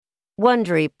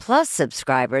Wondery Plus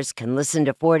subscribers can listen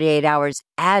to 48 Hours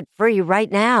ad-free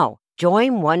right now.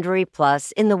 Join Wondery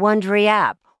Plus in the Wondery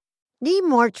app. Need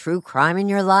more true crime in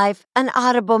your life? An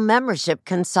Audible membership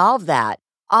can solve that.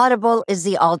 Audible is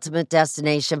the ultimate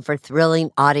destination for thrilling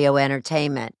audio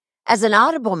entertainment. As an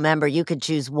Audible member, you can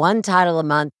choose one title a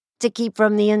month to keep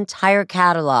from the entire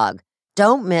catalog.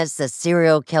 Don't miss The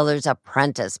Serial Killer's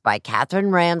Apprentice by Katherine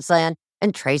Ramsland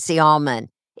and Tracy Ullman.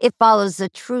 It follows the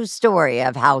true story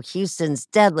of how Houston's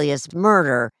deadliest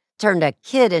murder turned a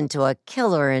kid into a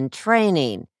killer in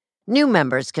training. New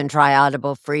members can try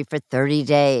Audible free for 30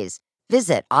 days.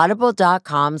 Visit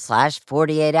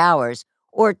audible.com/48 hours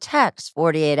or text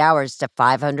 48 hours to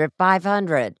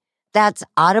 500-500. That's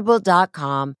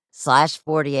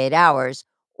audible.com/48 hours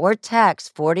or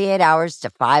text 48 hours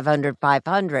to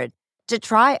 500-500 to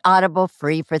try Audible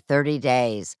free for 30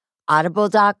 days.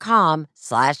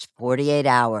 Audible.com/48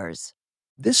 hours.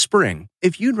 This spring,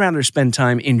 if you'd rather spend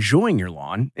time enjoying your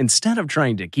lawn instead of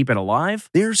trying to keep it alive,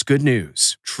 there's good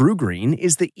news. True Green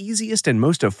is the easiest and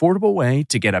most affordable way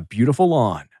to get a beautiful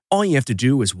lawn. All you have to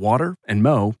do is water and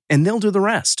mow, and they'll do the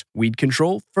rest. Weed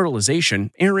control,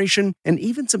 fertilization, aeration, and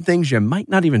even some things you might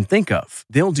not even think of.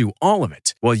 They'll do all of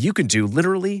it, while you can do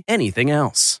literally anything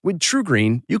else. With True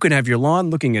Green, you can have your lawn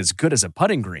looking as good as a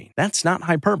putting green. That's not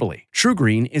hyperbole. True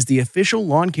Green is the official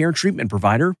lawn care treatment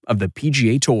provider of the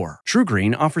PGA Tour. True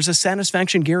Green offers a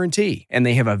satisfaction guarantee, and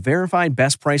they have a verified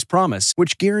best price promise,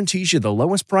 which guarantees you the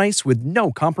lowest price with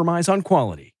no compromise on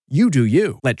quality. You do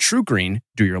you. Let True Green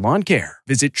do your lawn care.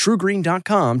 Visit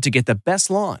truegreen.com to get the best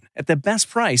lawn at the best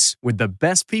price with the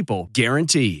best people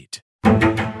guaranteed.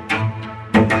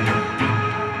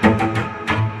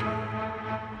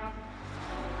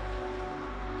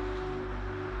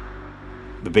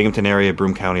 The Binghamton area,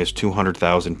 Broome County, is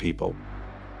 200,000 people.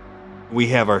 We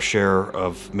have our share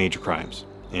of major crimes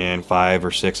and 5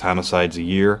 or 6 homicides a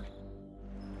year.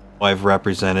 I've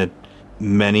represented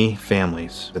many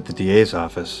families at the DA's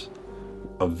office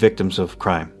of victims of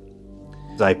crime.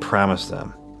 I promise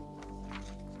them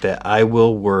that I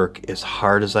will work as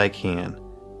hard as I can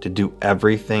to do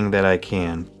everything that I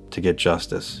can to get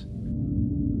justice.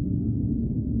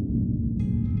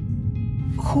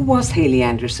 Who was Haley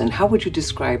Anderson? How would you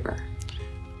describe her?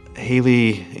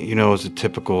 Haley, is a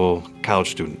typical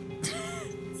college student.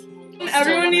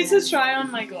 Everyone needs to try on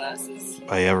my glasses.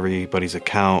 By everybody's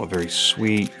account, a very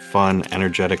sweet, fun,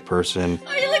 energetic person.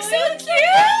 Oh, you look so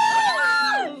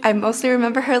cute! I mostly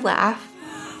remember her laugh.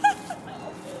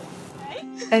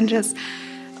 And just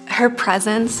her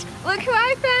presence. Look who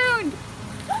I found!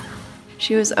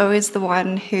 She was always the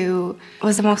one who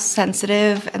was the most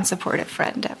sensitive and supportive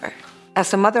friend ever.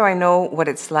 As a mother, I know what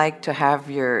it's like to have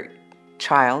your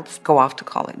child go off to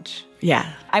college.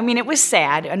 Yeah. I mean, it was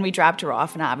sad, and we dropped her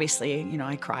off, and obviously,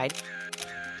 I cried.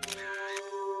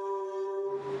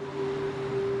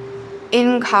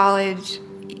 In college,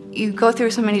 you go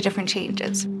through so many different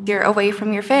changes. You're away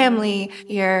from your family,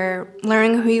 you're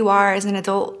learning who you are as an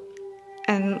adult,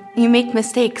 and you make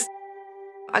mistakes.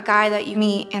 A guy that you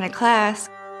meet in a class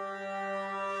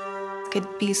could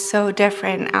be so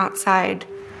different outside.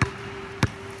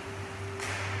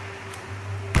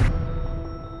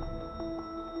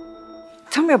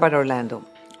 Tell me about Orlando.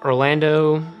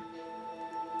 Orlando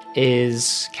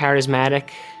is charismatic,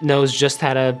 knows just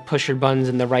how to push your buttons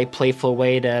in the right playful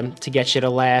way to get you to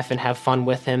laugh and have fun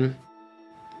with him.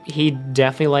 He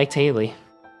definitely liked Haley.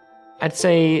 I'd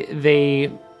say they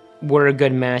were a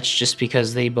good match just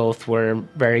because they both were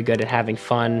very good at having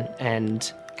fun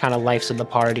and kind of life's of the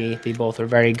party. They both were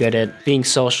very good at being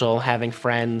social, having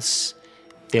friends.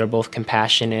 They were both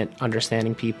compassionate,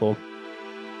 understanding people.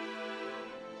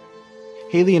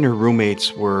 Haley and her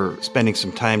roommates were spending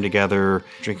some time together,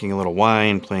 drinking a little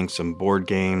wine, playing some board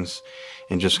games,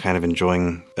 and just kind of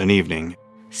enjoying an evening.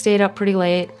 Stayed up pretty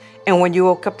late. And when you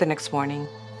woke up the next morning,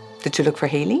 did you look for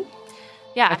Haley?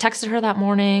 Yeah, I texted her that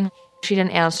morning. She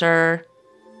didn't answer.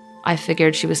 I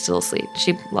figured she was still asleep.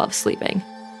 She loves sleeping.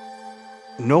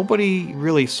 Nobody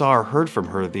really saw or heard from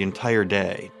her the entire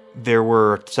day. There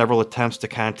were several attempts to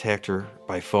contact her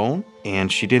by phone,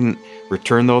 and she didn't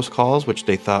return those calls, which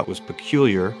they thought was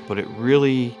peculiar, but it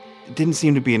really didn't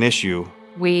seem to be an issue.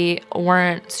 We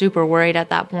weren't super worried at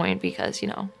that point because,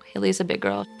 Haley's a big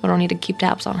girl. We don't need to keep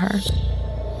tabs on her.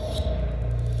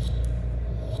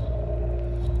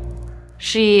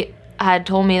 She had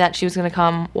told me that she was going to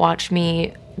come watch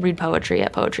me read poetry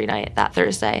at poetry night that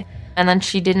Thursday. And then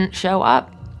she didn't show up,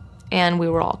 and we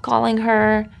were all calling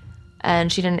her,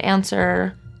 and she didn't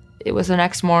answer. It was the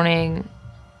next morning.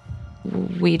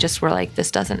 We just were like, this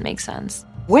doesn't make sense.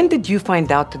 When did you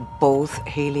find out that both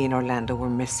Haley and Orlando were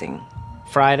missing?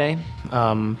 Friday,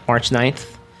 March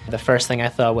 9th. The first thing I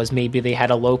thought was maybe they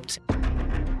had eloped.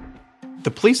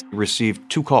 The police received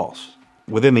 2 calls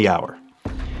within the hour.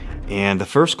 And the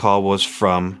first call was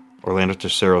from Orlando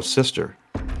Tercero's sister.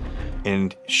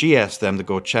 And she asked them to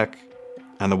go check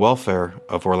on the welfare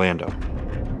of Orlando.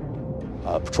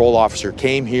 A patrol officer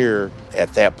came here.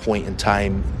 At that point in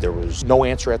time, there was no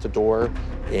answer at the door,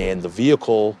 and the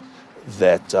vehicle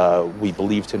that we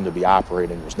believed him to be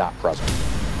operating was not present.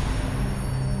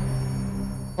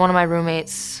 One of my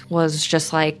roommates was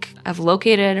just like, I've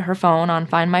located her phone on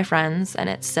Find My Friends, and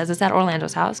it says it's at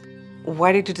Orlando's house.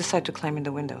 Why did you decide to climb in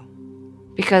the window?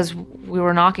 Because we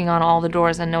were knocking on all the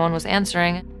doors and no one was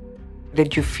answering.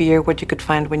 Did you fear what you could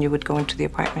find when you would go into the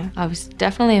apartment? I was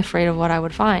definitely afraid of what I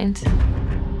would find.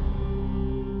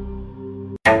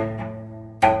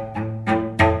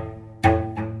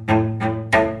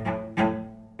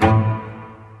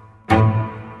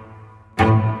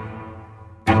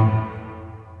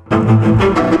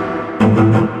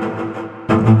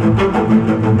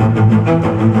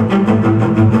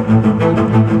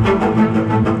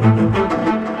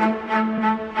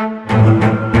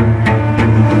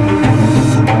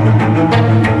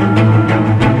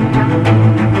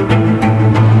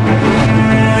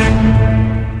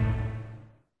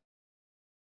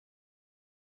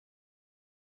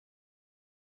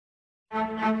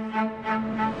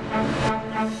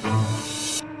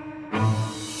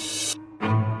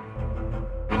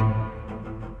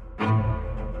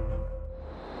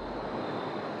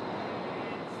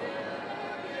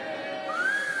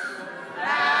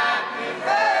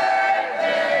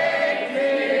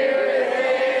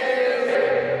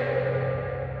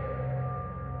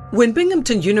 When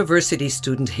Binghamton University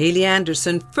student Haley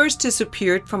Anderson first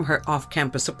disappeared from her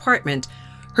off-campus apartment,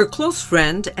 her close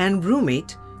friend and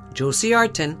roommate, Josie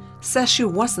Arton, says she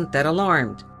wasn't that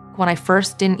alarmed. When I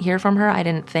first didn't hear from her, I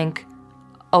didn't think,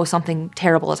 oh, something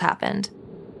terrible has happened.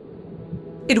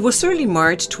 It was early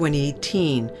March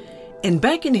 2018, and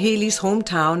back in Haley's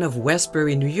hometown of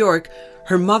Westbury, New York,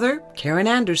 her mother, Karen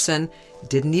Anderson,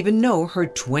 didn't even know her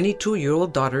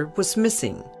 22-year-old daughter was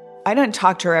missing. I didn't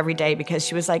talk to her every day because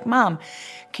she was like, Mom,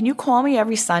 can you call me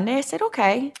every Sunday? I said,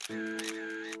 okay.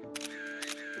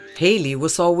 Haley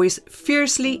was always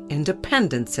fiercely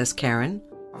independent, says Karen.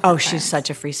 Oh, she's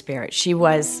such a free spirit. She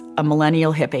was a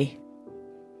millennial hippie.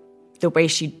 The way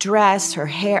she dressed, her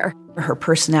hair, her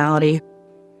personality,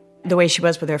 the way she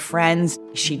was with her friends.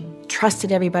 She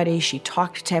trusted everybody. She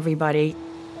talked to everybody.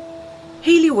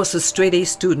 Haley was a straight-A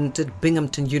student at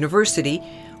Binghamton University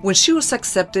when she was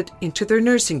accepted into their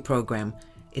nursing program.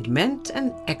 It meant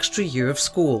an extra year of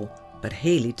school, but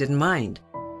Haley didn't mind.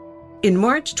 In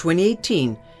March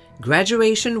 2018,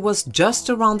 graduation was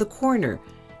just around the corner,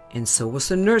 and so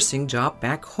was a nursing job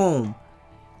back home.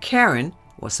 Karen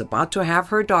was about to have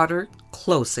her daughter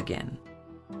close again.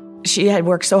 She had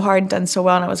worked so hard and done so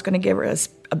well, and I was going to give her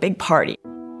a big party.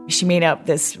 She made up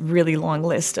this really long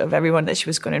list of everyone that she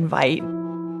was going to invite.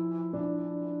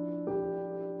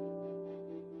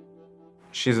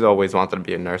 She's always wanted to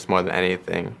be a nurse more than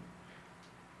anything.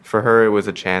 For her, it was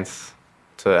a chance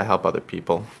to help other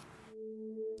people.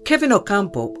 Kevin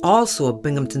Ocampo, also a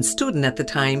Binghamton student at the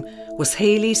time, was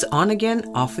Haley's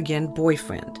on-again, off-again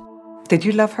boyfriend. Did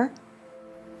you love her?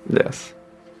 Yes.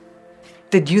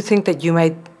 Did you think that you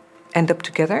might end up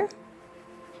together?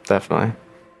 Definitely.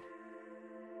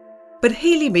 But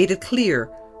Haley made it clear,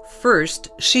 first,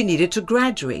 she needed to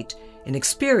graduate and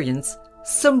experience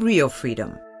some real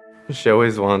freedom. She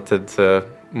always wanted to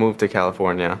move to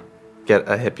California, get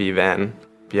a hippie van,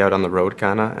 be out on the road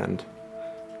kinda, and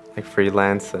like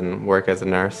freelance and work as a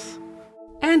nurse.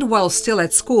 And while still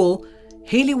at school,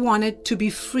 Haley wanted to be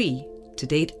free to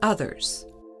date others.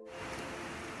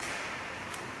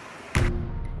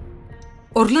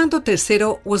 Orlando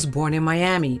Tercero was born in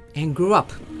Miami and grew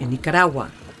up in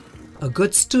Nicaragua. A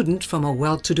good student from a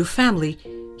well-to-do family,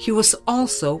 he was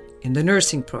also in the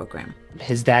nursing program.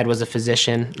 His dad was a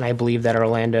physician, and I believe that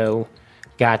Orlando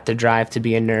got the drive to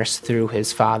be a nurse through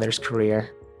his father's career.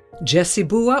 Jesse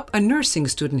Buap, a nursing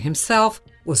student himself,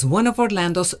 was one of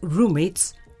Orlando's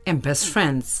roommates and best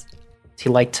friends. He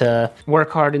liked to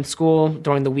work hard in school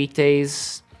during the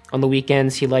weekdays. On the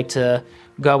weekends, he liked to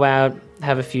go out,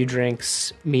 have a few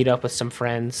drinks, meet up with some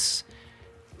friends.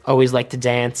 Always liked to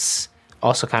dance,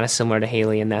 also kind of similar to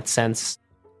Haley in that sense.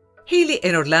 Haley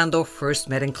and Orlando first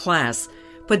met in class,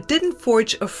 but didn't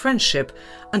forge a friendship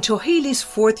until Haley's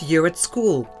 4th year at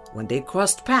school, when they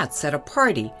crossed paths at a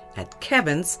party at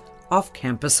Kevin's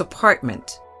off-campus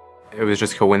apartment. It was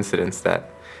just coincidence that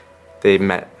they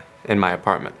met in my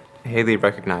apartment. Haley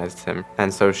recognized him,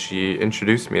 and so she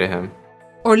introduced me to him.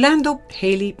 Orlando,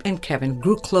 Haley, and Kevin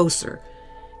grew closer.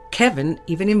 Kevin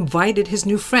even invited his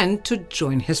new friend to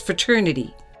join his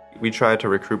fraternity. We tried to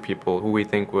recruit people who we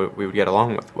think we would get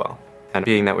along with well. And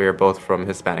being that we were both from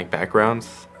Hispanic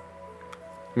backgrounds,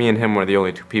 me and him were the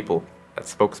only two people that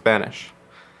spoke Spanish.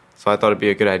 So I thought it'd be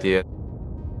a good idea.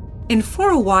 And for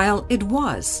a while it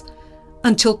was,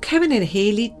 until Kevin and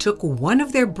Haley took one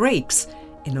of their breaks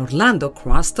and Orlando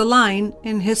crossed the line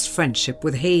in his friendship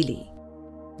with Haley.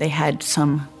 They had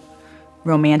some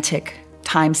romantic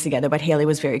times together, but Haley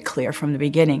was very clear from the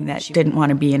beginning that she didn't want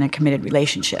to be in a committed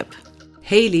relationship.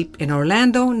 Haley and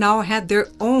Orlando now had their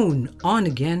own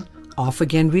on-again,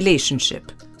 off-again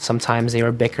relationship. Sometimes they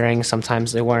were bickering,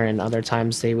 sometimes they weren't. Other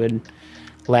times they would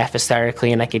laugh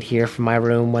hysterically and I could hear from my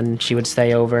room when she would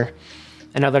stay over.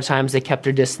 And other times they kept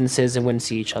their distances and wouldn't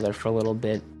see each other for a little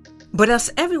bit. But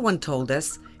as everyone told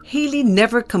us, Haley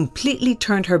never completely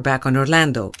turned her back on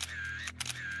Orlando,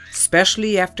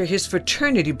 especially after his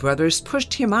fraternity brothers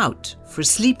pushed him out for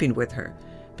sleeping with her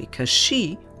because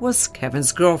she was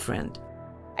Kevin's girlfriend.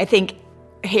 I think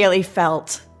Haley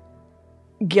felt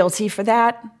guilty for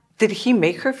that. Did he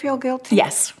make her feel guilty?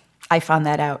 Yes, I found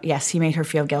that out. Yes, he made her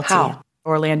feel guilty. How?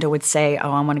 Orlando would say,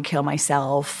 "Oh, I want to kill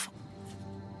myself."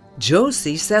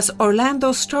 Josie says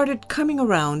Orlando started coming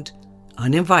around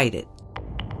uninvited.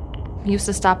 He used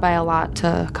to stop by a lot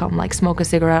to come smoke a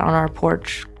cigarette on our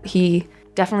porch. He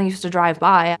definitely used to drive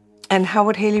by. And how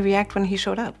would Haley react when he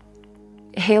showed up?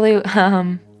 Haley,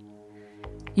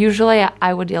 usually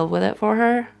I would deal with it for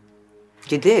her.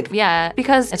 You did? Yeah,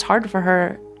 because it's hard for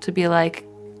her to be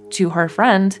to her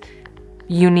friend,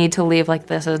 you need to leave,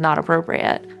 this is not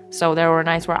appropriate. So there were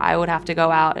nights where I would have to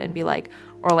go out and be like,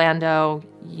 Orlando,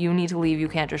 you need to leave, you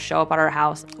can't just show up at our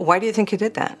house. Why do you think he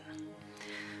did that?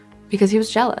 Because he was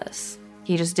jealous.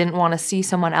 He just didn't want to see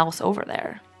someone else over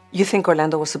there. You think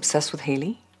Orlando was obsessed with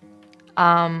Haley?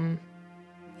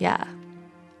 Yeah,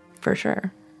 for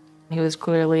sure. He was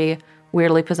clearly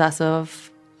weirdly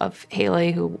possessive of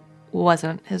Haley, who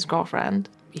wasn't his girlfriend.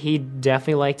 He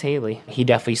definitely liked Haley. He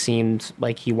definitely seemed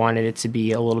like he wanted it to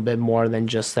be a little bit more than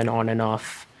just an on and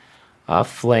off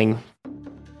fling.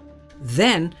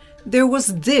 Then there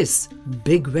was this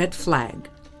big red flag.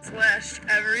 Slashed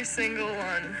every single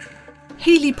one.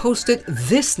 Haley posted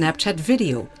this Snapchat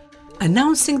video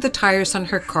announcing the tires on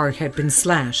her car had been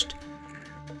slashed.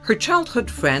 Her childhood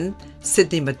friend,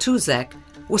 Sydney Matuzak,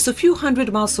 was a few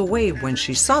hundred miles away when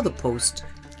she saw the post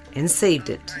and saved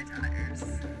it.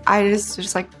 I was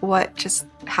just what just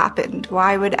happened?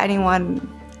 Why would anyone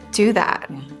do that?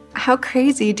 How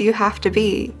crazy do you have to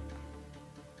be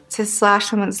to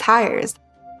slash someone's tires?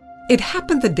 It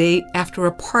happened the day after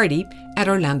a party at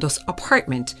Orlando's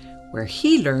apartment, where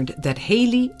he learned that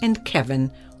Haley and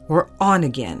Kevin were on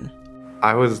again.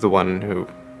 I was the one who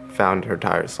found her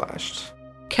tires slashed.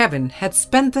 Kevin had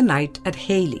spent the night at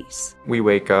Haley's. We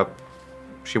wake up,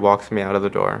 she walks me out of the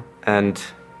door, and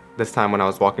this time when I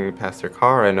was walking past her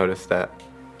car, I noticed that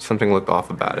something looked off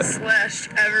about it. Slashed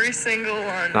every single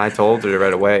one. And I told her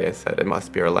right away, I said, it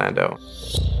must be Orlando.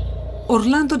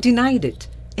 Orlando denied it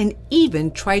and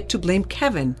even tried to blame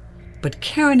Kevin, but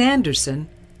Karen Anderson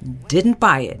didn't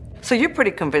buy it. So you're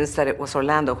pretty convinced that it was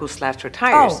Orlando who slashed her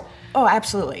tires? Oh,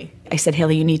 absolutely. I said,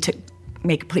 Haley, you need to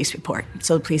make a police report.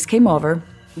 So the police came over.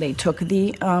 They took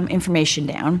the information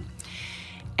down,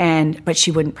 but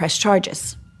she wouldn't press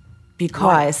charges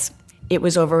because it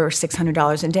was over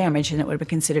 $600 in damage and it would have been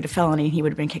considered a felony and he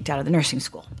would have been kicked out of the nursing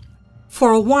school.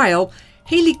 For a while,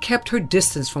 Haley kept her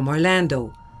distance from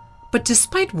Orlando. But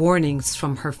despite warnings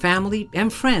from her family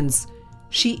and friends,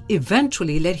 she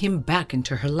eventually let him back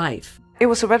into her life. It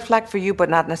was a red flag for you, but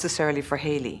not necessarily for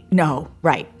Haley. No,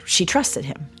 right. She trusted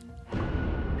him.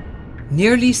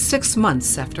 Nearly 6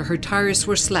 months after her tires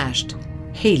were slashed,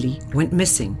 Haley went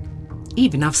missing,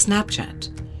 even off Snapchat.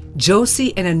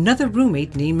 Josie and another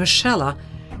roommate named Michelle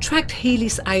tracked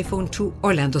Haley's iPhone to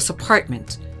Orlando's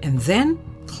apartment and then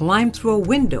climbed through a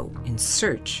window in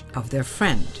search of their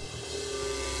friend.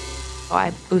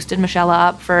 I boosted Michelle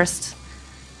up first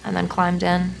and then climbed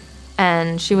in.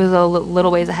 And she was a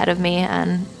little ways ahead of me,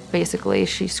 and basically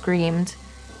she screamed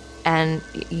and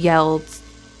yelled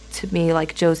to me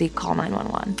Josie, call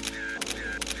 911.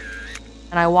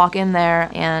 And I walk in there,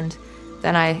 and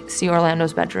then I see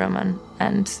Orlando's bedroom,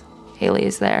 and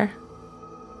Haley's there.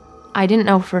 I didn't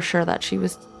know for sure that she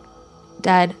was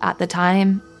dead at the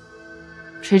time.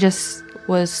 She just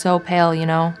was so pale,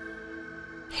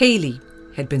 Haley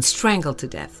had been strangled to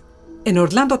death, and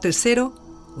Orlando III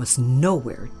was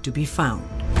nowhere to be found.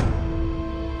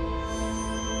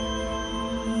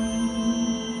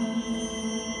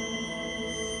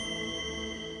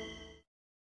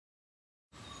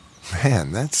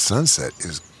 Man, that sunset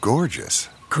is gorgeous.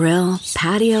 Grill,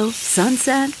 patio,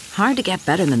 sunset. Hard to get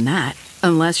better than that.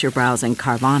 Unless you're browsing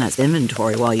Carvana's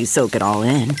inventory while you soak it all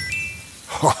in.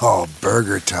 Oh,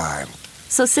 burger time.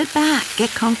 So sit back, get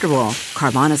comfortable.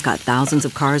 Carvana's got thousands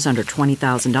of cars under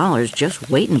 $20,000 just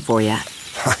waiting for you.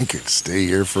 I could stay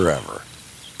here forever.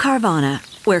 Carvana,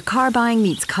 where car buying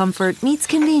meets comfort, meets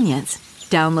convenience.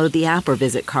 Download the app or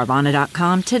visit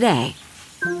Carvana.com today.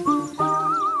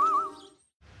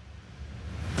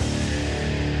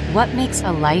 What makes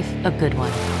a life a good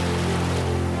one?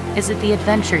 Is it the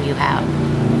adventure you have?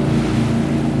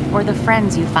 Or the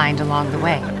friends you find along the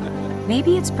way?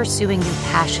 Maybe it's pursuing your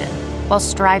passion while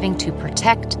striving to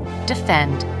protect,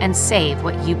 defend, and save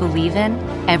what you believe in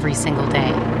every single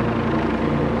day.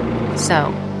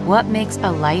 So, what makes a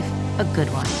life a good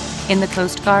one? In the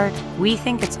Coast Guard, we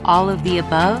think it's all of the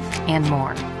above and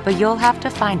more, but you'll have to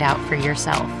find out for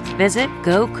yourself. Visit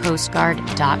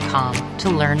gocoastguard.com to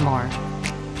learn more.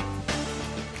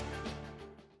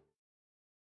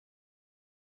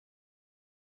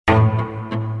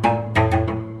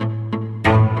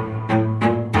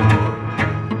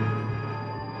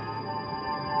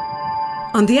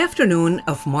 On the afternoon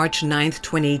of March 9th,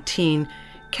 2018,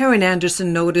 Karen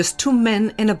Anderson noticed two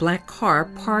men in a black car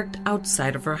parked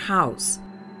outside of her house.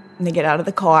 And they get out of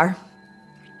the car,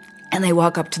 and they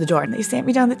walk up to the door, and they sat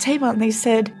me down at the table, and they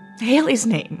said, Haley's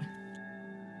name.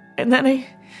 And then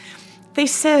they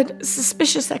said,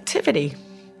 suspicious activity.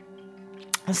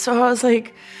 And so I was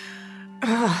like,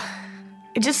 ugh.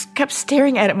 I just kept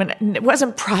staring at him, and it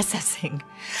wasn't processing.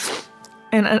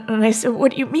 And I said,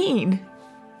 what do you mean?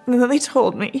 And then they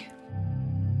told me.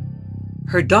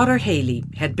 Her daughter Haley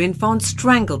had been found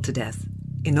strangled to death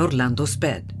in Orlando's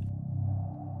bed.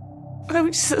 I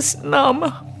was just numb.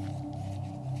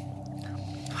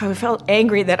 I felt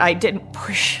angry that I didn't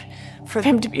push for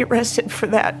them to be arrested for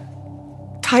that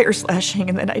tire slashing,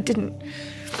 and that I didn't,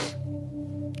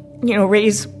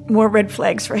 raise more red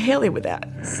flags for Haley with that.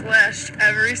 Slashed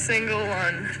every single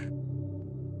one.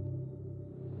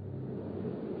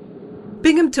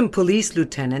 Binghamton Police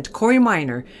Lieutenant Corey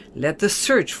Minor led the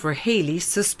search for Haley's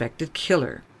suspected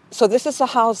killer. So this is a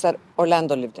house that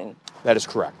Orlando lived in? That is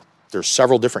correct. There's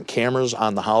several different cameras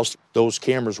on the house. Those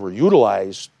cameras were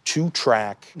utilized to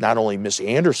track not only Miss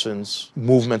Anderson's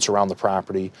movements around the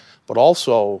property, but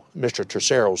also Mr.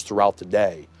 Tercero's throughout the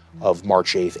day of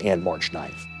March 8th and March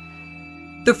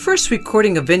 9th. The first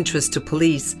recording of interest to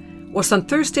police was on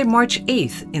Thursday, March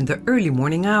 8th in the early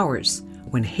morning hours,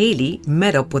 when Haley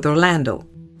met up with Orlando.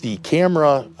 The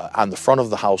camera on the front of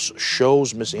the house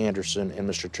shows Miss Anderson and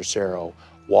Mr. Tercero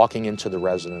walking into the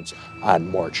residence on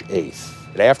March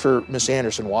 8th. After Miss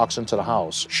Anderson walks into the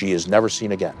house, she is never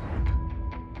seen again.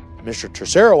 Mr.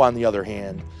 Tercero, on the other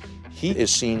hand, he is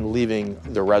seen leaving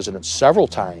the residence several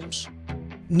times.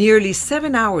 Nearly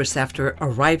 7 hours after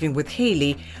arriving with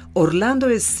Haley, Orlando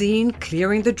is seen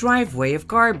clearing the driveway of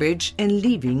garbage and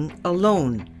leaving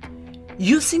alone.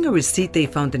 Using a receipt they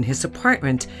found in his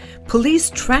apartment,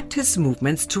 police tracked his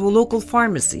movements to a local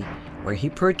pharmacy where he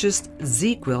purchased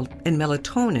ZzzQuil and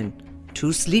melatonin,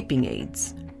 2 sleeping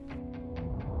aids.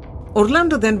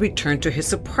 Orlando then returned to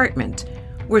his apartment,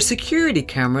 where security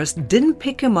cameras didn't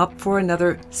pick him up for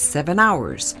another 7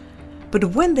 hours. But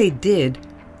when they did,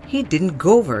 he didn't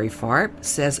go very far,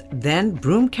 says then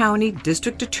Broome County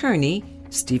District Attorney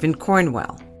Stephen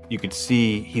Cornwell. You could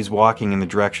see he's walking in the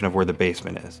direction of where the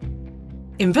basement is.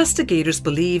 Investigators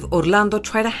believe Orlando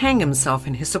tried to hang himself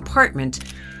in his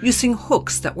apartment using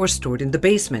hooks that were stored in the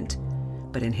basement.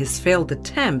 But in his failed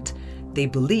attempt, they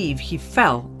believe he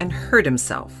fell and hurt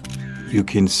himself. You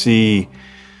can see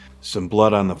some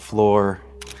blood on the floor.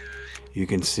 You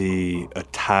can see a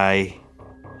tie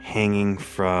hanging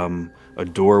from a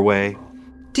doorway.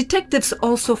 Detectives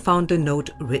also found a note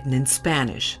written in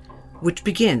Spanish, which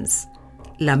begins,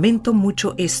 "Lamento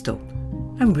mucho esto.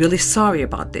 I'm really sorry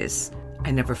about this. I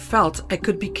never felt I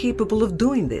could be capable of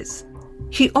doing this."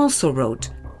 He also wrote,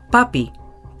 "Papi,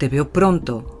 te veo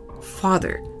pronto.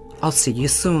 Father, I'll see you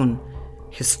soon."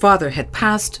 His father had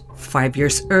passed 5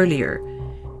 years earlier.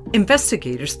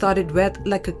 Investigators thought it read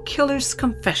like a killer's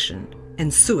confession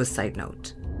and suicide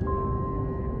note.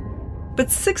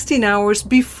 But 16 hours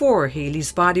before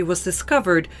Haley's body was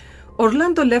discovered,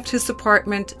 Orlando left his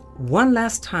apartment one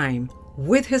last time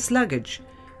with his luggage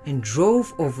and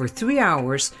drove over 3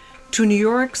 hours to New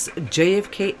York's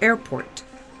JFK airport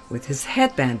with his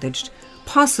head bandaged,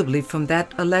 possibly from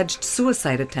that alleged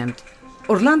suicide attempt.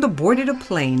 Orlando boarded a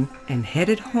plane and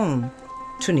headed home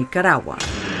to Nicaragua.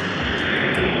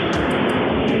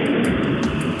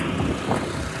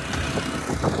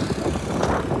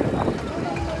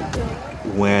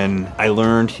 When I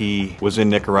learned he was in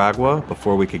Nicaragua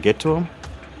before we could get to him,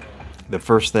 the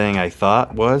first thing I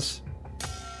thought was,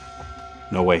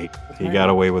 no way, he got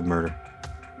away with murder.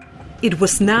 It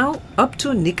was now up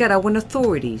to Nicaraguan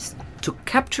authorities to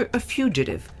capture a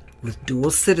fugitive with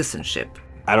dual citizenship.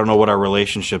 I don't know what our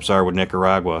relationships are with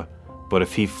Nicaragua, but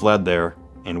if he fled there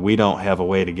and we don't have a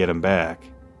way to get him back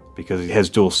because he has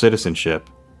dual citizenship,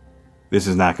 this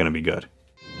is not going to be good.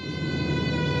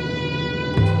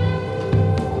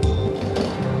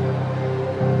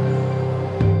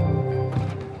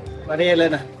 Maria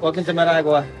Elena, welcome to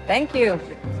Managua. Thank you.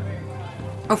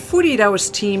 A 48-hour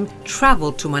team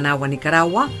traveled to Managua,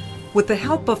 Nicaragua, with the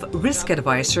help of risk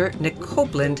advisor Nick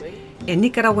Copeland and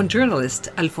Nicaraguan journalist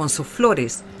Alfonso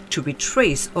Flores to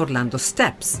retrace Orlando's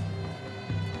steps,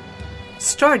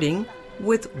 starting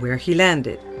with where he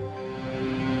landed.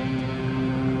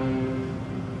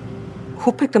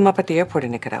 Who picked him up at the airport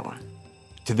in Nicaragua?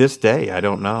 To this day, I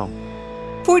don't know.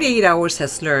 48 Hours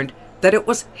has learned that it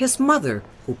was his mother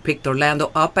who picked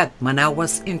Orlando up at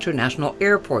Managua's International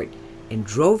Airport and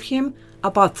drove him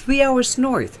about 3 hours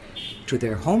north to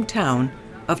their hometown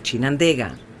of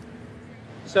Chinandega.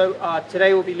 So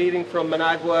today we'll be leaving from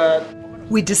Managua.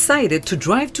 We decided to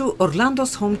drive to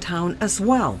Orlando's hometown as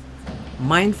well,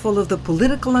 mindful of the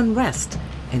political unrest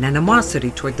and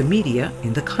animosity toward the media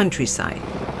in the countryside.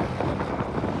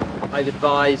 I'd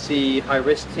advise the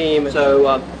high-risk team,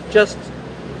 so just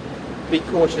be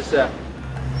cautious there.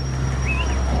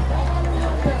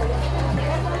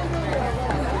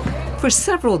 For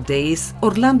several days,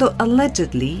 Orlando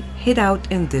allegedly hid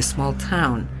out in this small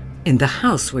town, in the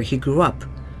house where he grew up,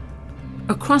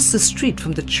 across the street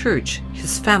from the church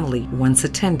his family once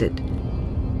attended.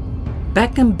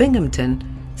 Back in Binghamton,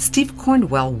 Steve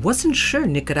Cornwell wasn't sure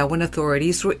Nicaraguan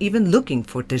authorities were even looking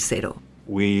for Tercero.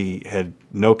 We had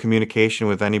no communication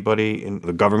with anybody in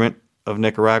the government of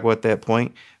Nicaragua at that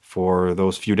point for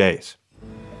those few days.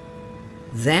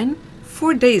 Then,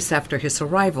 4 days after his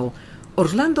arrival,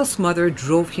 Orlando's mother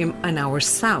drove him an hour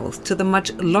south to the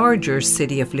much larger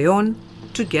city of León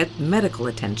to get medical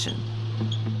attention.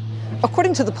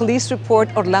 According to the police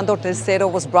report, Orlando Tercero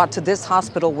was brought to this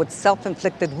hospital with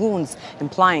self-inflicted wounds,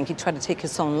 implying he tried to take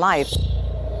his own life.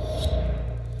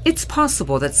 It's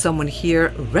possible that someone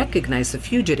here recognized the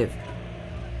fugitive.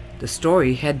 The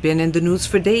story had been in the news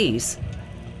for days.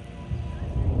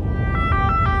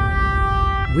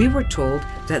 We were told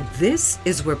that this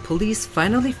is where police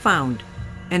finally found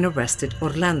and arrested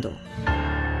Orlando.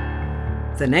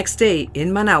 The next day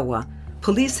in Managua,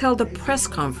 police held a press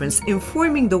conference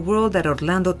informing the world that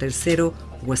Orlando Tercero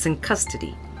was in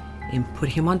custody and put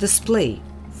him on display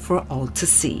for all to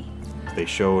see. They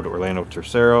showed Orlando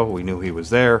Tercero. We knew he was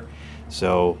there.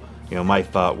 So, my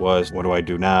thought was, what do I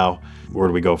do now? Where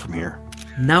do we go from here?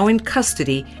 Now in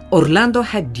custody, Orlando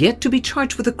had yet to be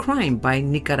charged with a crime by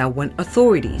Nicaraguan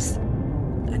authorities.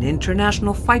 An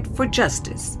international fight for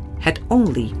justice had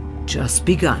only just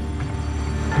begun.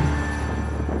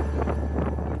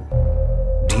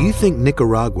 Do you think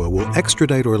Nicaragua will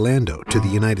extradite Orlando to the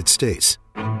United States?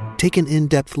 Take an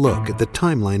in-depth look at the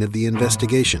timeline of the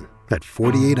investigation at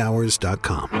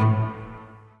 48hours.com.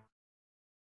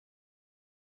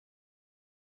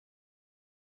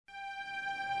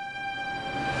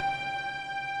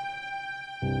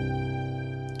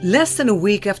 Less than a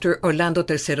week after Orlando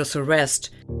Tercero's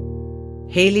arrest,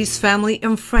 Haley's family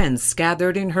and friends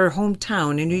gathered in her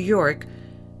hometown in New York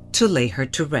to lay her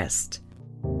to rest.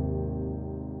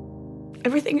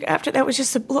 Everything after that was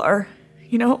just a blur,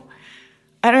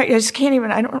 I just can't even,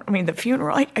 the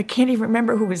funeral, I can't even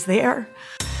remember who was there.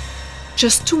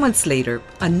 Just 2 months later,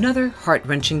 another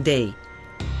heart-wrenching day.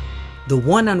 The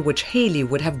one on which Haley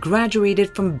would have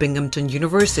graduated from Binghamton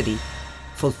University,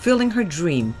 fulfilling her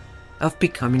dream of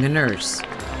becoming a nurse.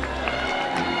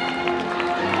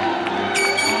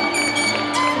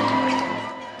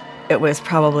 It was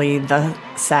probably the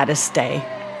saddest day.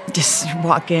 Just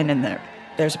walk in and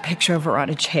there's a picture of her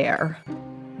on a chair.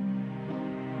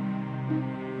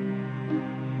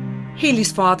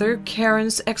 Haley's father,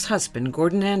 Karen's ex-husband,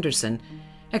 Gordon Anderson,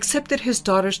 accepted his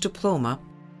daughter's diploma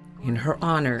in her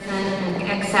honor.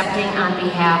 Accepting on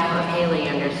behalf of Haley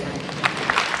Anderson.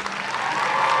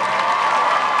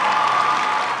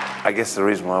 I guess the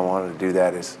reason why I wanted to do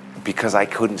that is because I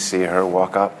couldn't see her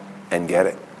walk up and get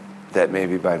it. That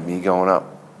maybe by me going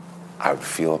up, I would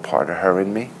feel a part of her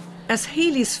in me. As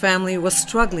Haley's family was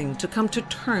struggling to come to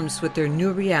terms with their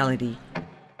new reality,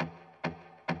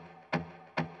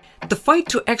 the fight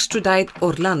to extradite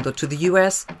Orlando to the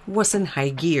U.S. was in high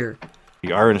gear.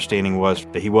 Our understanding was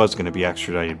that he was going to be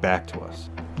extradited back to us.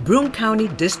 Broome County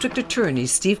District Attorney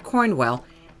Steve Cornwell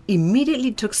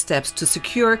immediately took steps to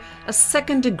secure a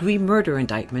second-degree murder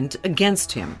indictment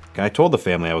against him. I told the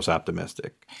family I was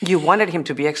optimistic. You wanted him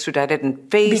to be extradited and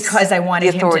face because I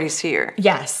wanted the authorities him to, here.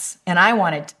 Yes, and I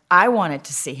wanted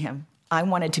to see him. I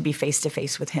wanted to be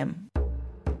face-to-face with him.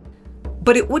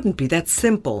 But it wouldn't be that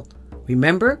simple.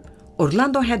 Remember,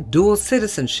 Orlando had dual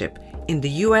citizenship in the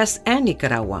U.S. and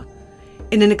Nicaragua,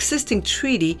 and an existing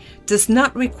treaty does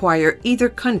not require either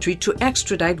country to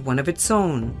extradite one of its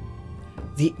own.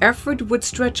 The effort would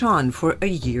stretch on for a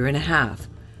year and a half,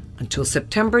 until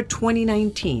September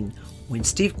 2019, when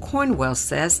Steve Cornwell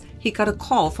says he got a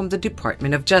call from the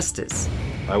Department of Justice.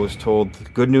 I was told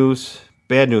good news,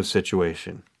 bad news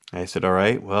situation. I said, all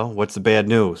right, well, what's the bad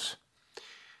news?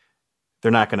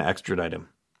 They're not going to extradite him.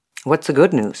 What's the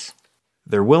good news?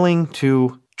 They're willing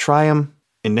to try him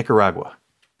in Nicaragua.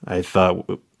 I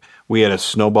thought we had a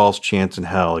snowball's chance in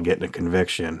hell of getting a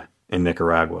conviction in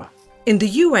Nicaragua. In the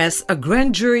U.S., a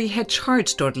grand jury had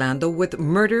charged Orlando with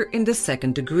murder in the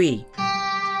second degree.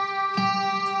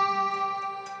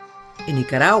 In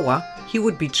Nicaragua, he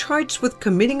would be charged with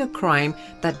committing a crime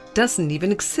that doesn't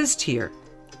even exist here: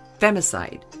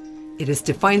 femicide. It is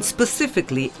defined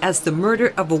specifically as the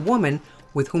murder of a woman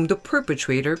with whom the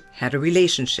perpetrator had a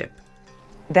relationship.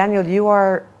 Daniel, you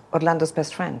are Orlando's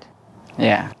best friend.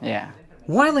 Yeah.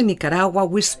 While in Nicaragua,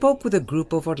 we spoke with a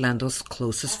group of Orlando's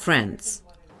closest friends.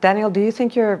 Daniel, do you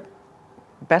think your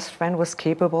best friend was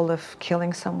capable of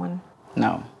killing someone?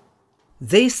 No.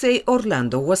 They say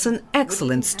Orlando was an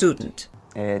excellent student.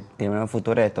 He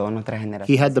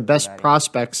had the best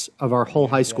prospects of our whole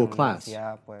high school class.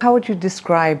 How would you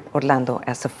describe Orlando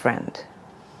as a friend?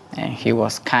 He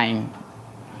was kind.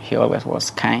 He always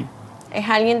was kind.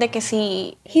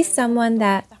 He's someone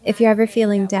that, if you're ever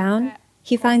feeling down,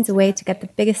 he finds a way to get the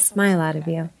biggest smile out of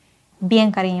you.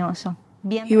 Bien cariñoso.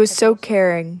 He was so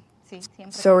caring,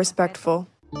 so respectful.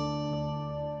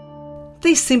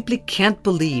 They simply can't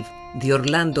believe the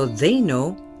Orlando they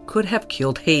know could have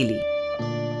killed Haley.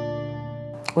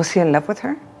 Was he in love with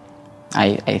her?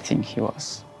 I think he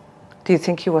was. Do you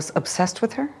think he was obsessed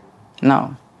with her?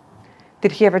 No.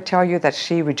 Did he ever tell you that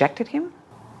she rejected him?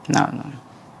 No.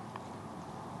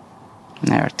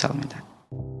 Never told me that.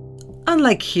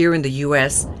 Unlike here in the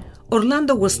U.S.,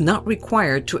 Orlando was not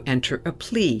required to enter a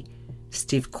plea.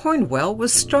 Steve Cornwell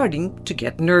was starting to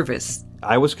get nervous.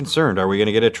 I was concerned. Are we going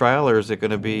to get a trial, or is it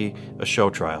going to be a show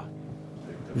trial?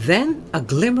 Then a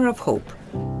glimmer of hope.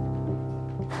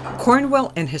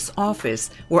 Cornwell and his office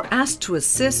were asked to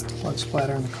assist Blood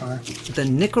splatter in the car. The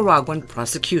Nicaraguan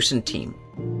prosecution team.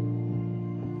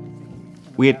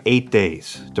 We had 8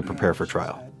 days to prepare for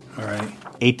trial. All right.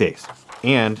 8 days.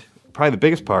 And probably the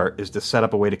biggest part is to set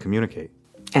up a way to communicate.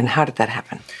 And how did that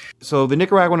happen? So the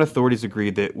Nicaraguan authorities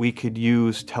agreed that we could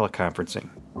use teleconferencing.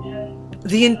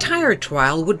 The entire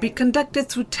trial would be conducted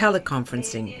through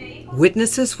teleconferencing.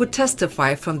 Witnesses would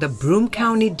testify from the Broome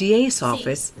County DA's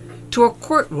office to a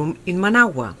courtroom in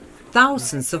Managua,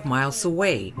 thousands of miles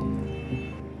away,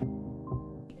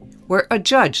 where a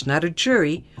judge, not a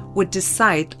jury, would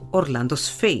decide Orlando's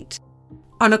fate.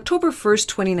 On October 1st,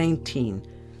 2019,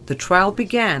 the trial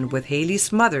began with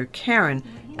Haley's mother, Karen,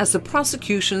 as the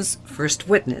prosecution's first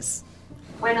witness.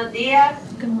 Buenos días.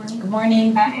 Good morning. Good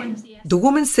morning. The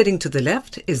woman sitting to the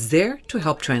left is there to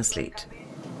help translate.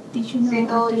 Did you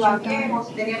know your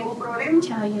daughter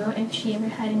tell you if she ever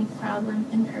had any problem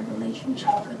in her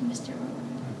relationship with Mr.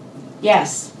 Rowan?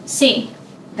 Yes. Sí.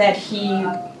 That he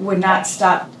would not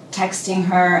stop texting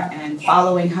her and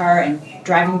following her and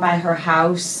driving by her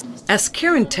house. As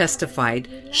Karen testified,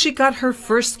 she got her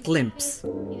first glimpse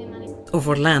of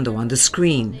Orlando on the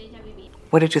screen.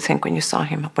 What did you think when you saw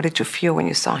him? What did you feel when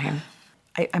you saw him?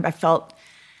 I felt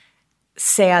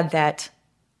sad that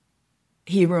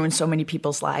he ruined so many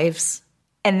people's lives.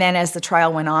 And then as the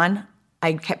trial went on,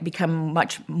 I kept becoming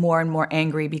much more and more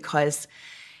angry because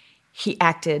he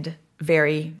acted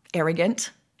very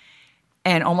arrogant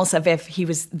and almost as if he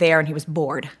was there and he was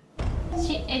bored.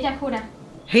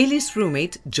 Haley's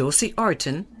roommate, Josie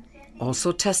Arton,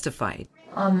 also testified.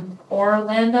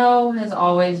 Orlando has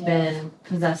always been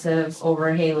possessive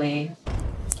over Haley.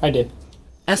 I did.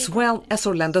 As well as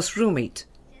Orlando's roommate,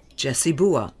 Jesse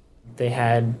Bua. They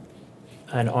had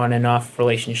an on and off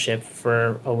relationship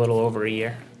for a little over a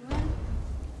year.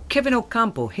 Kevin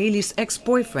Ocampo, Haley's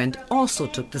ex-boyfriend, also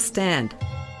took the stand,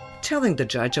 telling the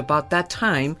judge about that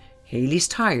time Haley's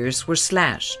tires were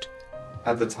slashed.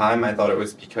 At the time, I thought it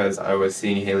was because I was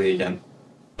seeing Haley again.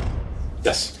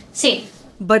 Yes. Sí.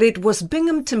 But it was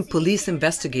Binghamton police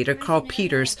investigator Carl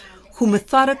Peters who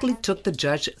methodically took the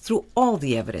judge through all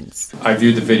the evidence. I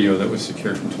viewed the video that was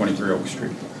secured from 23 Oak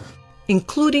Street.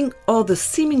 including all the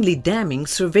seemingly damning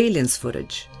surveillance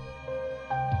footage.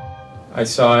 I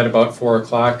saw at about 4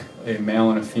 o'clock a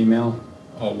male and a female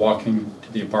walking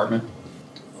to the apartment.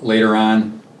 Later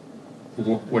on,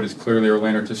 what is clearly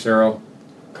Orlando Tesoro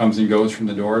comes and goes from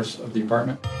the doors of the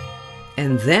apartment.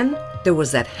 And then there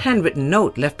was that handwritten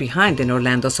note left behind in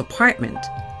Orlando's apartment.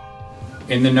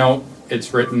 In the note,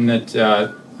 it's written that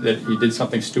he did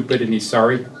something stupid and he's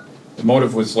sorry. The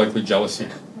motive was likely jealousy.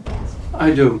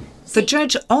 I do. The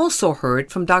judge also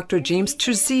heard from Dr. James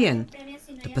Terzian,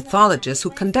 the pathologist who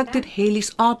conducted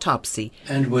Haley's autopsy.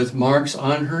 And with marks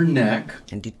on her neck.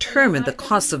 And determined the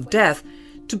cause of death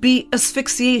to be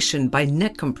asphyxiation by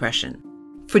neck compression.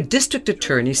 For District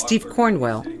Attorney Steve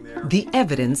Cornwell, the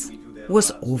evidence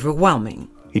was overwhelming.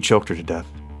 He choked her to death.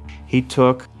 He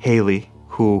took Haley,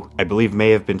 who I believe may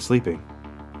have been sleeping,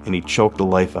 and he choked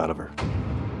the life out of her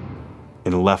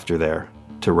and left her there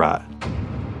to rot.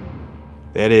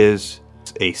 That is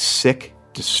a sick,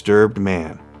 disturbed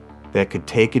man that could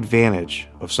take advantage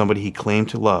of somebody he claimed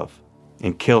to love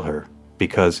and kill her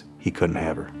because he couldn't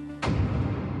have her.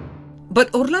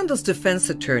 But Orlando's defense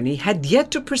attorney had yet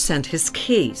to present his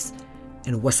case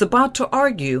and was about to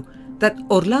argue that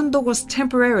Orlando was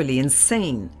temporarily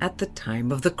insane at the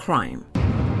time of the crime.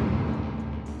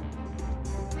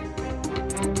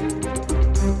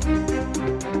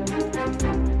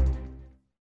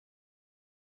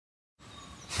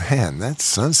 Man, that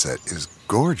sunset is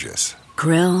gorgeous.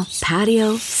 Grill,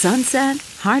 patio, sunset.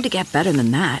 Hard to get better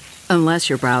than that. Unless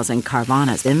you're browsing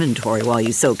Carvana's inventory while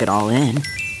you soak it all in.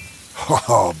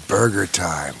 Oh, burger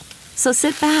time. So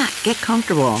sit back, get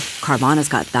comfortable. Carvana's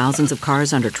got thousands of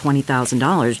cars under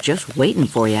 $20,000 just waiting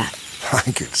for you.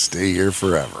 I could stay here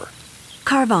forever.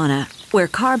 Carvana, where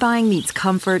car buying meets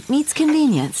comfort meets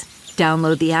convenience.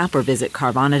 Download the app or visit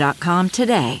Carvana.com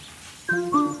today.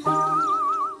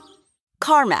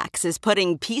 CarMax is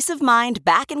putting peace of mind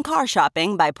back in car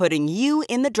shopping by putting you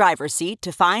in the driver's seat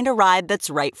to find a ride that's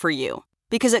right for you.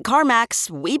 Because at CarMax,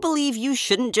 we believe you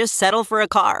shouldn't just settle for a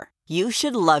car. You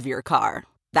should love your car.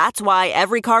 That's why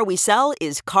every car we sell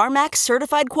is CarMax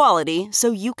certified quality, so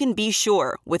you can be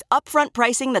sure with upfront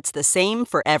pricing that's the same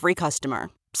for every customer.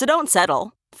 So don't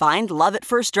settle. Find love at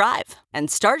first drive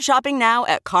and start shopping now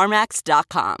at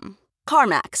CarMax.com.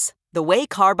 CarMax, the way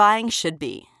car buying should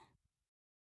be.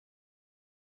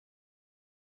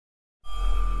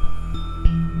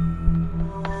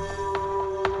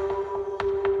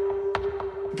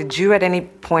 Did you at any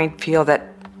point feel that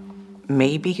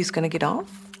maybe he's going to get off?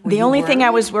 The only thing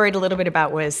I was worried a little bit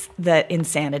about was the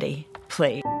insanity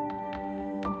plea.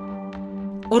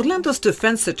 Orlando's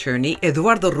defense attorney,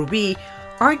 Eduardo Rubi,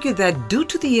 argued that due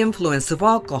to the influence of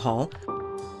alcohol,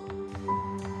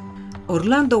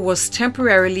 Orlando was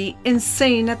temporarily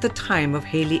insane at the time of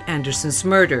Haley Anderson's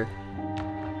murder.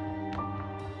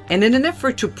 And in an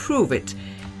effort to prove it,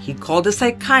 he called a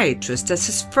psychiatrist as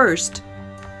his first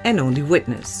and only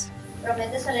witness.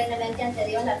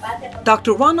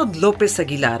 Dr. Ronald Lopez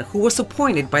Aguilar, who was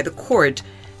appointed by the court,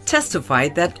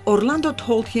 testified that Orlando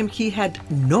told him he had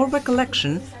no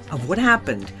recollection of what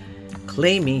happened,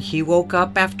 claiming he woke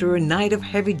up after a night of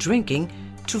heavy drinking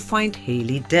to find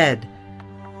Haley dead.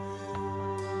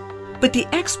 But the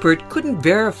expert couldn't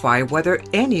verify whether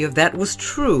any of that was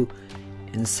true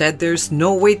and said there's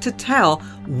no way to tell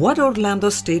what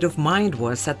Orlando's state of mind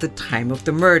was at the time of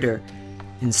the murder.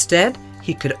 Instead,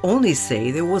 he could only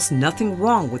say there was nothing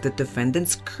wrong with the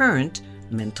defendant's current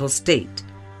mental state.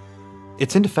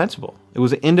 It's indefensible. It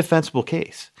was an indefensible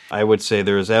case. I would say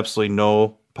there is absolutely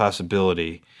no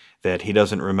possibility that he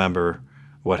doesn't remember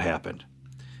what happened.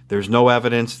 There's no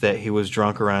evidence that he was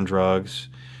drunk or on drugs.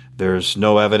 There's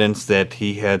no evidence that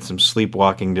he had some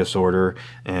sleepwalking disorder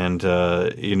and,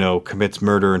 commits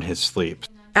murder in his sleep.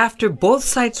 After both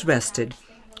sides rested,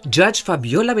 Judge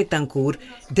Fabiola Betancourt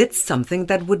did something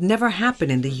that would never happen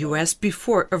in the U.S.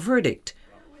 before a verdict.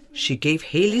 She gave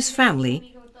Haley's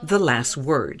family the last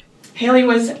word. Haley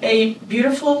was a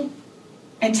beautiful,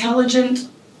 intelligent,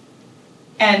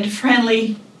 and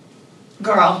friendly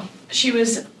girl. She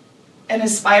was an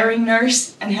aspiring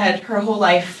nurse and had her whole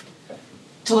life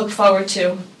to look forward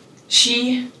to.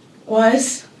 She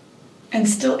was and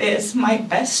still is my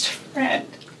best friend.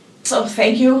 So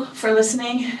thank you for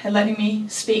listening and letting me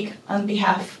speak on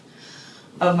behalf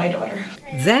of my daughter.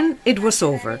 Then it was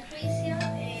over.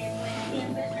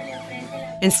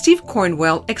 And Steve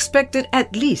Cornwell expected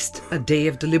at least a day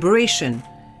of deliberation.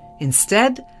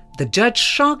 Instead, the judge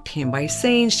shocked him by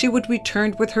saying she would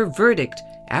return with her verdict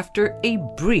after a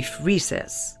brief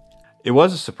recess. It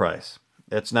was a surprise.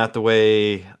 That's not the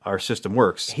way our system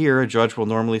works. Here, a judge will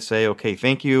normally say, okay,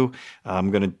 thank you.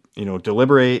 I'm going to,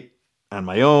 deliberate on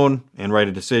my own and write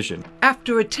a decision.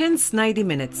 After a tense 90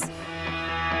 minutes,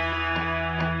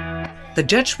 the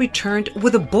judge returned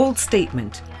with a bold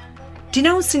statement.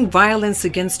 Denouncing violence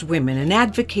against women and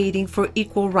advocating for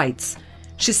equal rights,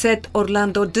 she said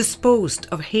Orlando disposed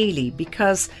of Haley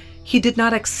because he did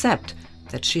not accept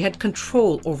that she had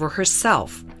control over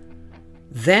herself.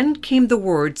 Then came the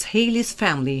words Haley's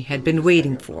family had been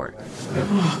waiting for.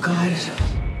 Oh, God.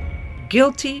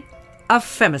 Guilty of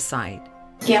femicide.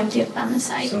 Guilty of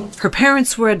femicide. Her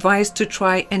parents were advised to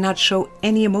try and not show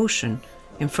any emotion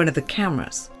in front of the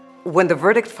cameras. When the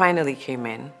verdict finally came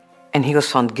in and he was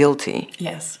found guilty,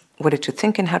 Yes. what did you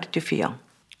think and how did you feel?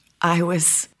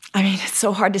 It's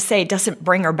so hard to say. It doesn't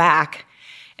bring her back.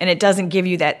 And it doesn't give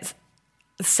you that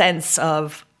sense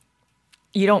of,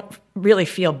 you don't really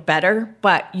feel better,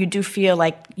 but you do feel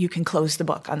like you can close the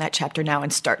book on that chapter now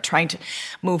and start trying to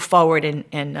move forward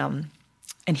and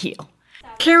heal.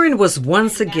 Karen was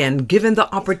once again given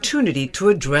the opportunity to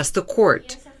address the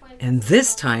court. And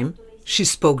this time, she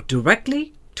spoke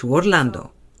directly to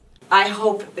Orlando. I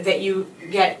hope that you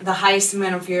get the highest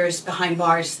amount of years behind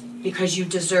bars because you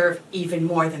deserve even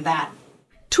more than that.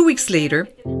 2 weeks later,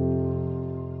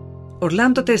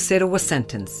 Orlando Tercero was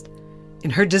sentenced.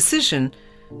 In her decision,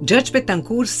 Judge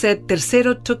Betancourt said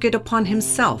Tercero took it upon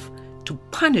himself to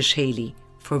punish Haley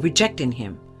for rejecting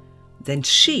him. Then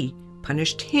she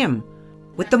punished him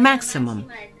with the maximum,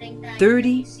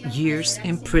 30 years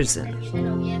in prison.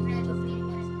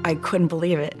 I couldn't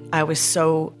believe it. I was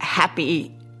so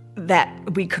happy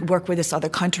that we could work with this other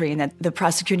country and that the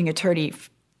prosecuting attorney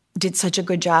did such a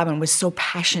good job and was so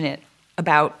passionate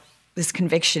about this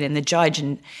conviction and the judge,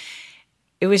 and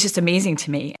it was just amazing to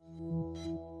me.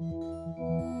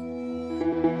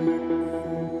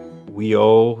 We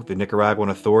owe the Nicaraguan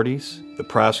authorities, the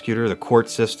prosecutor, the court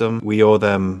system, we owe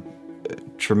them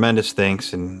tremendous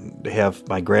thanks, and they have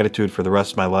my gratitude for the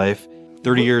rest of my life.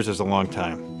 30 years is a long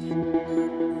time.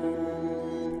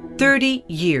 30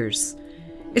 years.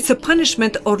 It's a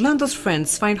punishment Orlando's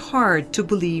friends find hard to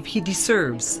believe he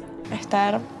deserves.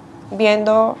 Estar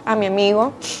viendo a mi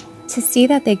amigo. To see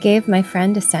that they gave my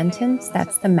friend a sentence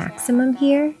that's the maximum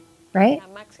here, right?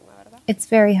 It's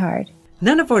very hard.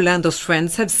 None of Orlando's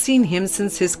friends have seen him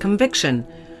since his conviction,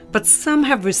 but some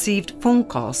have received phone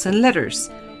calls and letters,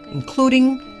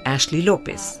 including Ashley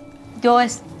Lopez.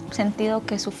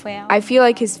 I feel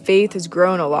like his faith has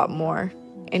grown a lot more,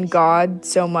 and God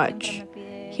so much.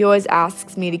 He always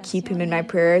asks me to keep him in my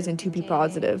prayers and to be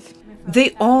positive.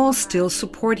 They all still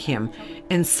support him,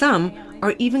 and some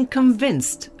are even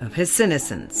convinced of his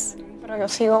innocence.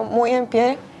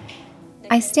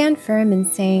 I stand firm in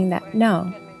saying that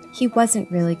no, he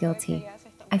wasn't really guilty.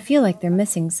 I feel like they're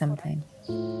missing something.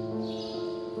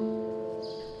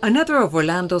 Another of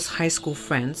Orlando's high school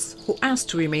friends, who asked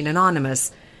to remain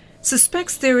anonymous,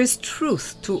 suspects there is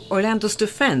truth to Orlando's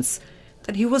defense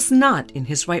that he was not in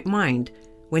his right mind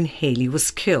when Haley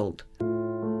was killed.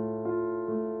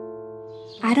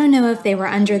 I don't know if they were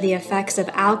under the effects of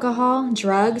alcohol,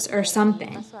 drugs, or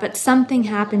something, but something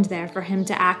happened there for him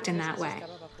to act in that way.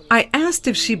 I asked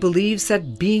if she believes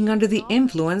that being under the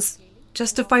influence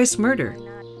justifies murder.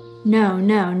 No,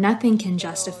 nothing can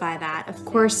justify that, of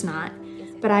course not.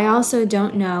 But I also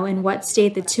don't know in what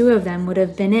state the two of them would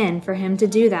have been in for him to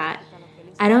do that.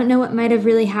 I don't know what might have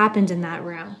really happened in that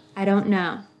room. I don't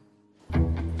know.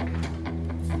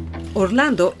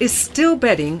 Orlando is still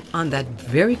betting on that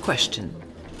very question.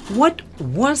 What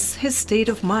was his state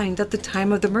of mind at the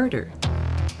time of the murder?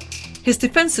 His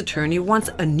defense attorney wants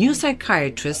a new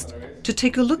psychiatrist to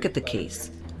take a look at the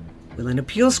case. Will an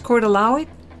appeals court allow it?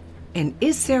 And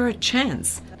is there a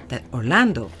chance that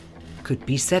Orlando could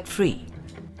be set free?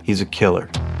 He's a killer.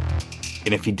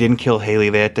 And if he didn't kill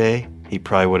Haley that day, he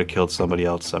probably would have killed somebody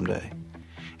else someday.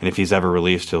 And if he's ever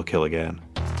released, he'll kill again.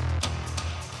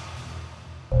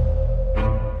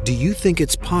 Do you think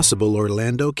it's possible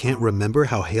Orlando can't remember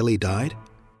how Haley died?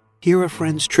 Hear a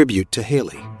friend's tribute to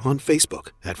Haley on Facebook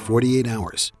at 48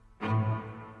 Hours.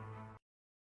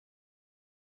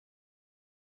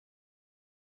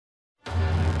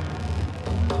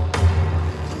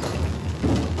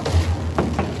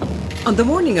 On the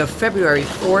morning of February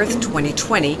 4th,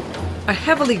 2020, a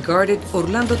heavily guarded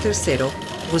Orlando Tercero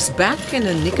was back in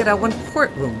a Nicaraguan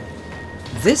courtroom,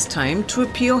 this time to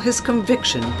appeal his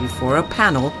conviction before a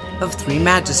panel of 3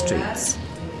 magistrates.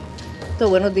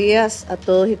 Buenos días a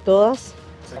todos y todas.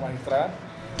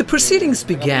 The proceedings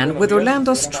began with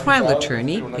Orlando's trial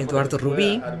attorney, Eduardo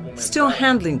Rubí, still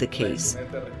handling the case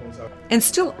and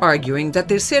still arguing that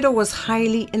Tercero was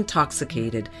highly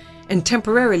intoxicated and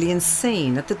temporarily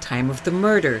insane at the time of the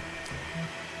murder.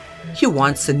 He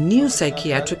wants a new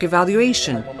psychiatric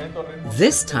evaluation.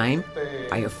 This time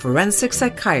by a forensic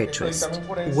psychiatrist,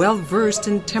 well-versed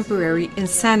in temporary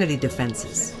insanity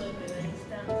defenses.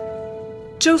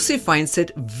 Josie finds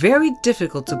it very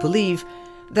difficult to believe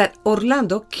that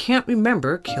Orlando can't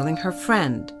remember killing her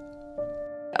friend.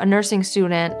 A nursing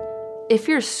student, if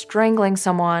you're strangling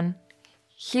someone,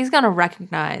 he's going to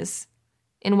recognize,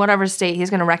 in whatever state, he's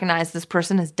going to recognize this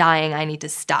person is dying, I need to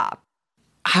stop.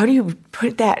 How do you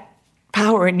put that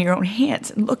power in your own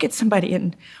hands and look at somebody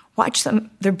and watch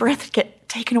their breath get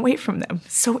taken away from them?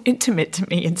 So intimate to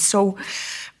me and so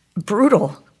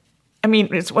brutal. I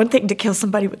mean, it's one thing to kill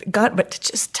somebody with a gun, but to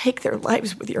just take their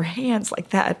lives with your hands like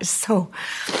that is so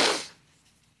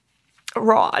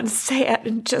raw and sad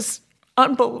and just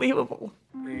unbelievable.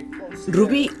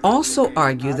 Ruby also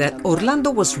argued that Orlando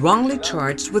was wrongly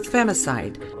charged with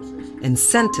femicide and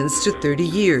sentenced to 30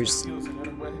 years.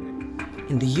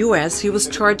 In the U.S., he was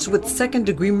charged with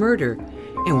second-degree murder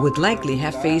and would likely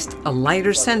have faced a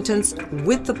lighter sentence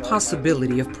with the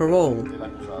possibility of parole.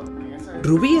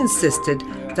 Ruby insisted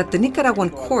that the Nicaraguan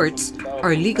courts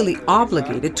are legally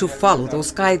obligated to follow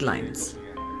those guidelines.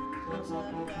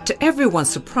 To everyone's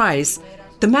surprise,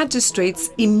 the magistrates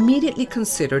immediately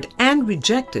considered and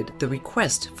rejected the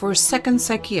request for a second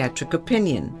psychiatric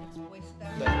opinion.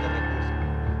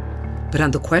 But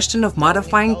on the question of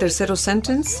modifying Tercero's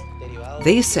sentence,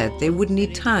 they said they would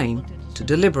need time to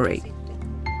deliberate.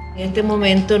 En este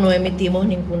momento no emitimos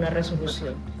ninguna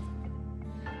resolución.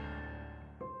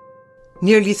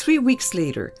 Nearly 3 weeks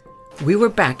later, we were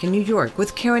back in New York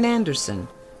with Karen Anderson,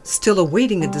 still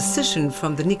awaiting a decision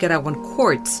from the Nicaraguan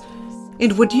courts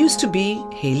in what used to be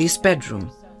Haley's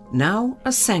bedroom, now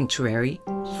a sanctuary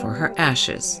for her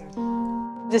ashes.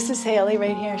 This is Haley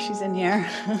right here. She's in here.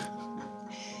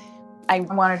 I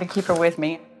wanted to keep her with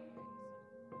me.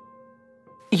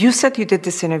 You said you did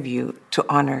this interview to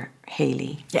honor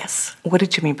Haley. Yes. What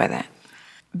did you mean by that?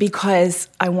 Because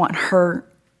I want her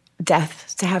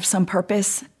death to have some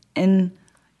purpose in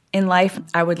life.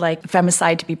 I would like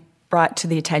femicide to be brought to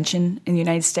the attention in the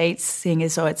United States, seeing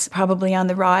as though it's probably on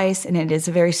the rise and it is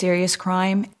a very serious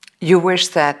crime. You wish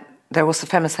that there was a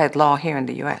femicide law here in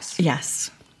the U.S.? Yes.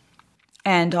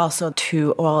 And also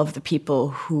to all of the people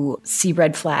who see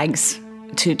red flags,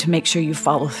 to make sure you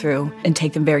follow through and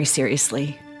take them very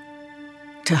seriously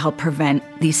to help prevent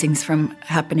these things from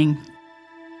happening.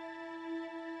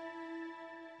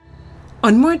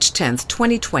 On March 10th,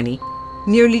 2020,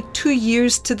 nearly 2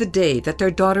 years to the day that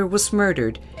their daughter was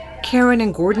murdered, Karen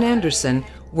and Gordon Anderson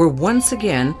were once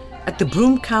again at the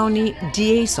Broome County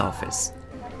DA's office,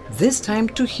 this time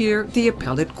to hear the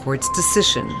appellate court's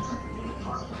decision.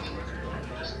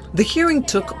 The hearing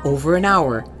took over an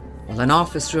hour, while an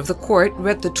officer of the court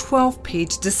read the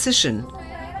 12-page decision.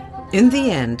 In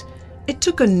the end, it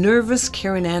took a nervous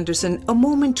Karen Anderson a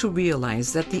moment to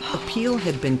realize that the appeal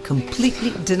had been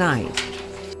completely denied.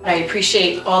 I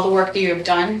appreciate all the work that you have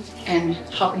done in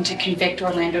helping to convict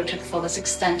Orlando to the fullest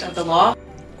extent of the law.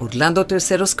 Orlando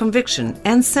Tercero's conviction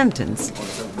and sentence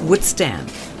would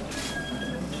stand.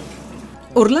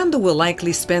 Orlando will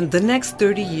likely spend the next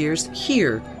 30 years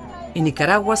here in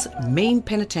Nicaragua's main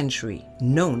penitentiary,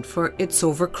 known for its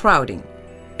overcrowding.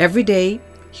 Every day,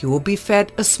 he will be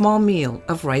fed a small meal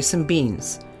of rice and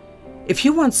beans. If he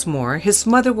wants more, his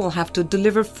mother will have to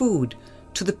deliver food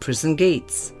to the prison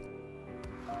gates.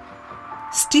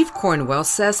 Steve Cornwell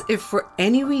says if for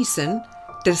any reason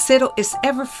Tercero is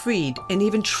ever freed and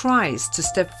even tries to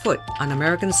step foot on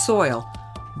American soil,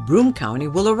 Broome County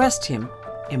will arrest him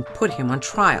and put him on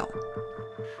trial.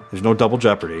 There's no double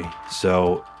jeopardy,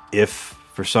 so if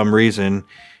for some reason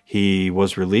he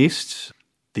was released,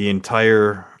 the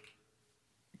entire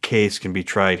case can be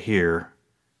tried here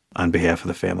on behalf of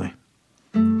the family.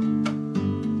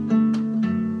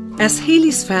 As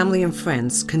Haley's family and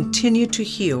friends continue to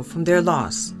heal from their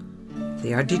loss,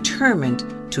 they are determined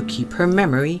to keep her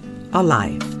memory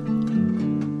alive.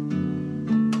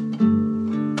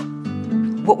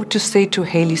 What would you say to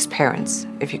Haley's parents,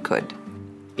 if you could?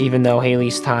 Even though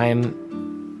Haley's time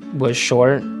was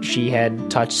short, she had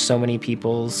touched so many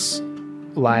people's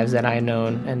lives that I've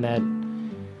known, and that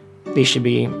they should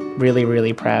be really,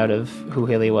 really proud of who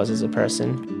Haley was as a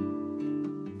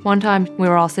person. One time, we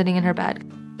were all sitting in her bed,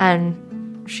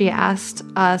 and she asked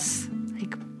us,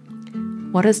 like,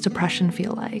 what does depression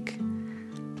feel like?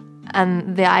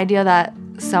 And the idea that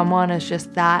someone is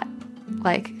just that,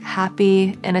 like,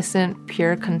 happy, innocent,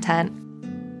 pure content.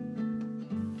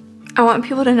 I want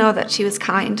people to know that she was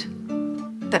kind,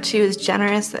 that she was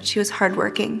generous, that she was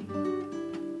hardworking,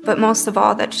 but most of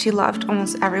all, that she loved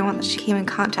almost everyone that she came in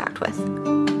contact with.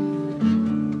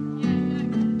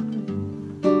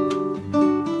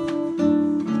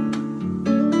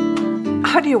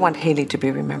 do you want Haley to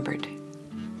be remembered?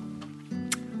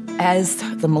 As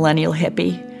the millennial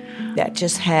hippie that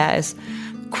just has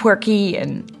quirky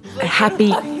and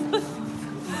happy.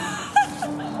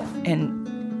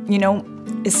 And, you know,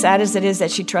 as sad as it is that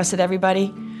she trusted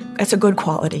everybody, that's a good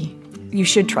quality. You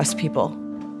should trust people.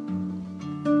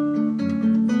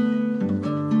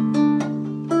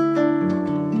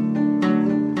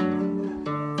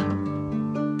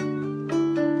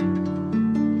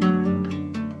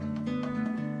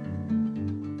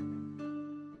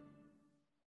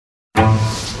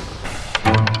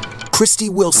 Christy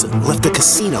Wilson left a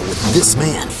casino with this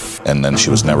man. And then she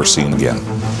was never seen again.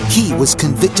 He was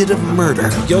convicted of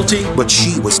murder. Guilty. But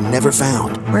she was never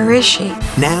found. Where is she?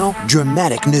 Now,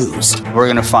 dramatic news. We're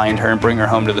going to find her and bring her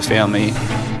home to the family.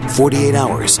 48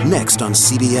 Hours, next on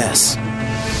CBS.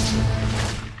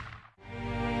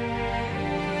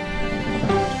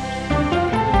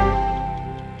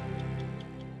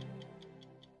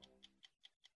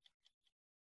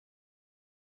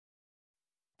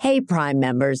 Hey, Prime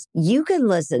members, you can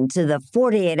listen to the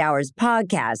 48 Hours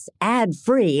podcast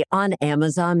ad-free on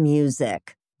Amazon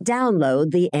Music.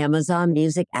 Download the Amazon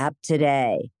Music app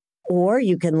today. Or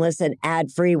you can listen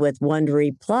ad-free with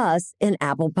Wondery Plus in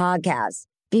Apple Podcasts.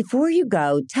 Before you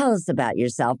go, tell us about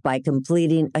yourself by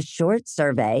completing a short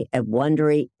survey at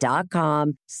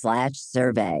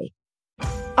Wondery.com/survey.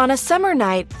 On a summer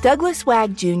night, Douglas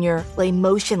Wag Jr. lay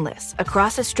motionless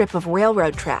across a strip of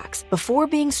railroad tracks before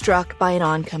being struck by an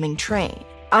oncoming train.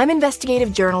 I'm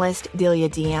investigative journalist Delia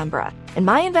D'Ambra, and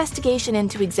my investigation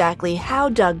into exactly how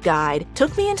Doug died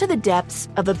took me into the depths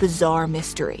of a bizarre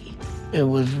mystery. It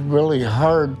was really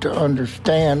hard to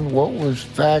understand what was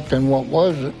fact and what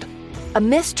wasn't. A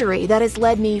mystery that has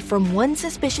led me from one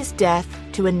suspicious death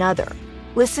to another.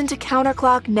 Listen to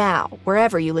Counterclock now,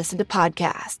 wherever you listen to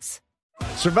podcasts.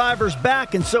 Survivor's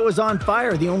back, and so is On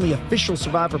Fire, the only official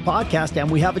Survivor podcast, and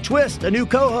we have a twist, a new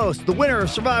co-host, the winner of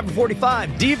Survivor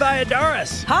 45, Dee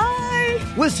Valladares. Hi!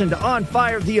 Listen to On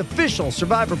Fire, the official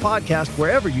Survivor podcast,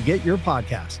 wherever you get your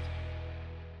podcast.